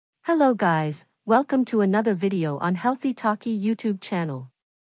Hello guys, welcome to another video on Healthy Talkie YouTube channel.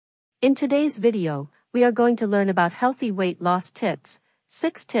 In today's video, we are going to learn about healthy weight loss tips,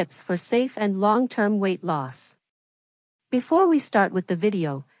 6 tips for safe and long-term weight loss. Before we start with the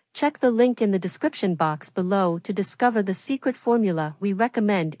video, check the link in the description box below to discover the secret formula we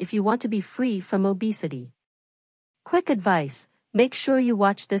recommend if you want to be free from obesity. Quick advice, make sure you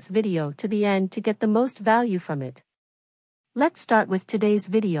watch this video to the end to get the most value from it. Let's start with today's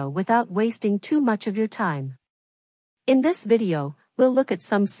video without wasting too much of your time. In this video, we'll look at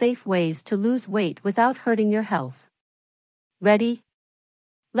some safe ways to lose weight without hurting your health. Ready?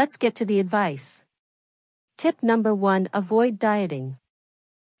 Let's get to the advice. Tip number 1: Avoid dieting.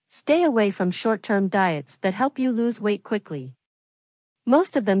 Stay away from short-term diets that help you lose weight quickly.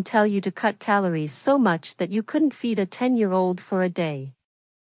 Most of them tell you to cut calories so much that you couldn't feed a 10-year-old for a day.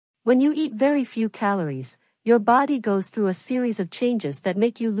 When you eat very few calories, your body goes through a series of changes that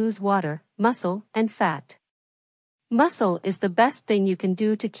make you lose water, muscle, and fat. Muscle is the best thing you can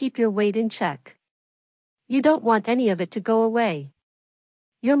do to keep your weight in check. You don't want any of it to go away.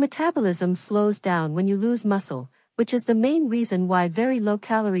 Your metabolism slows down when you lose muscle, which is the main reason why very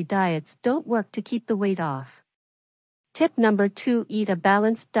low-calorie diets don't work to keep the weight off. Tip number 2: Eat a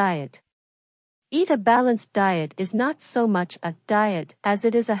balanced diet. Eat a balanced diet is not so much a diet as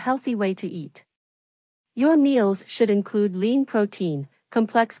it is a healthy way to eat. Your meals should include lean protein,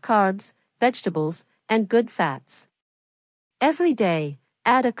 complex carbs, vegetables, and good fats. Every day,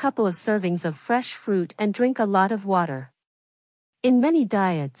 add a couple of servings of fresh fruit and drink a lot of water. In many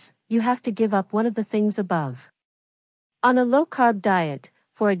diets, you have to give up one of the things above. On a low-carb diet,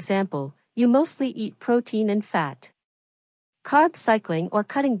 for example, you mostly eat protein and fat. Carb cycling or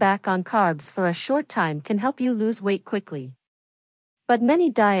cutting back on carbs for a short time can help you lose weight quickly. But many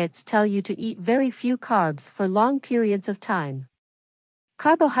diets tell you to eat very few carbs for long periods of time.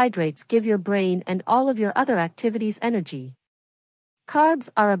 Carbohydrates give your brain and all of your other activities energy. Carbs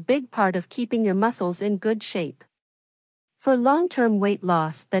are a big part of keeping your muscles in good shape. For long-term weight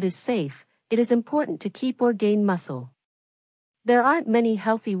loss that is safe, it is important to keep or gain muscle. There aren't many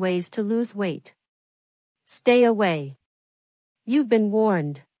healthy ways to lose weight. Stay away. You've been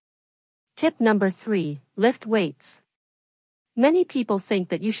warned. Tip number 3: Lift weights. Many people think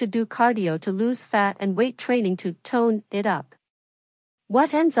that you should do cardio to lose fat and weight training to tone it up.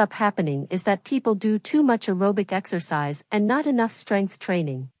 What ends up happening is that people do too much aerobic exercise and not enough strength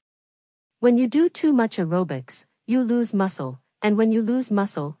training. When you do too much aerobics, you lose muscle, and when you lose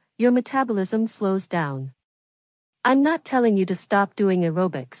muscle, your metabolism slows down. I'm not telling you to stop doing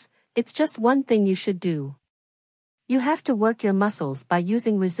aerobics, it's just one thing you should do. You have to work your muscles by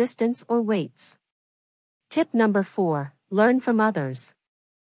using resistance or weights. Tip number 4: Learn from others.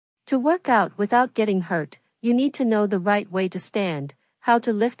 To work out without getting hurt, you need to know the right way to stand, how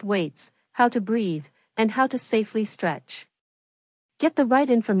to lift weights, how to breathe, and how to safely stretch. Get the right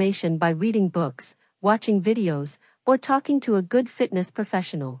information by reading books, watching videos, or talking to a good fitness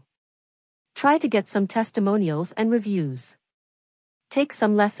professional. Try to get some testimonials and reviews. Take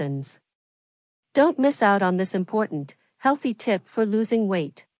some lessons. Don't miss out on this important, healthy tip for losing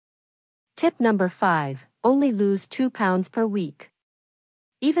weight. Tip number 5: Only lose 2 pounds per week.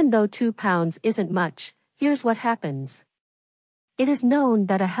 Even though 2 pounds isn't much, here's what happens. It is known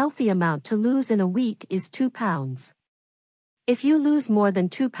that a healthy amount to lose in a week is 2 pounds. If you lose more than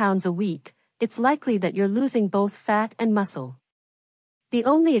 2 pounds a week, it's likely that you're losing both fat and muscle. The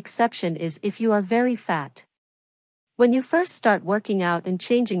only exception is if you are very fat. When you first start working out and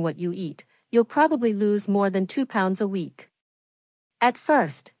changing what you eat, you'll probably lose more than 2 pounds a week. At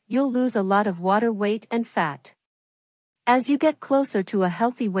first, you'll lose a lot of water weight and fat. As you get closer to a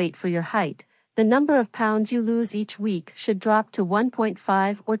healthy weight for your height, the number of pounds you lose each week should drop to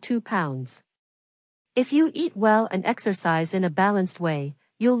 1.5 or 2 pounds. If you eat well and exercise in a balanced way,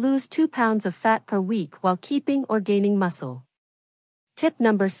 you'll lose 2 pounds of fat per week while keeping or gaining muscle. Tip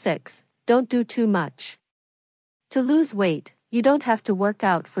number 6: Don't do too much. To lose weight, you don't have to work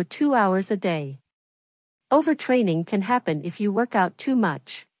out for 2 hours a day. Overtraining can happen if you work out too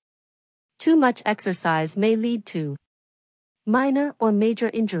much. Too much exercise may lead to minor or major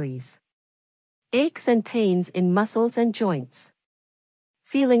injuries, aches and pains in muscles and joints,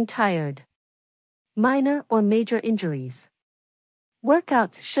 feeling tired, minor or major injuries.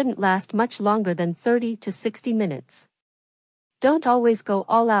 Workouts shouldn't last much longer than 30 to 60 minutes. Don't always go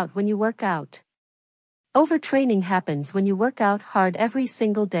all out when you work out. Overtraining happens when you work out hard every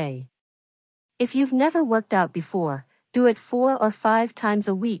single day. If you've never worked out before, do it 4 or 5 times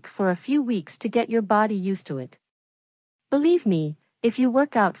a week for a few weeks to get your body used to it. Believe me, if you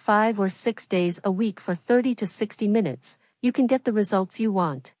work out 5 or 6 days a week for 30 to 60 minutes, you can get the results you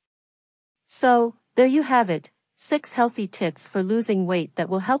want. So, there you have it, 6 healthy tips for losing weight that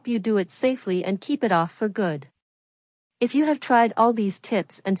will help you do it safely and keep it off for good. If you have tried all these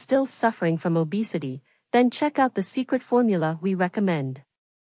tips and still suffering from obesity, then check out the secret formula we recommend.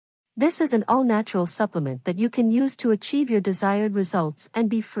 This is an all-natural supplement that you can use to achieve your desired results and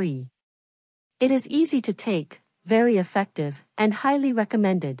be free. It is easy to take, very effective, and highly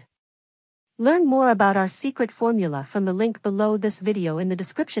recommended. Learn more about our secret formula from the link below this video in the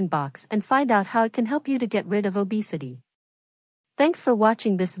description box and find out how it can help you to get rid of obesity. Thanks for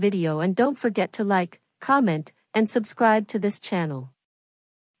watching this video and don't forget to like, comment, and subscribe to this channel.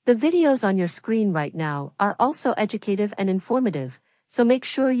 The videos on your screen right now are also educative and informative, so make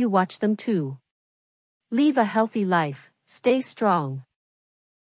sure you watch them too. Live a healthy life, stay strong.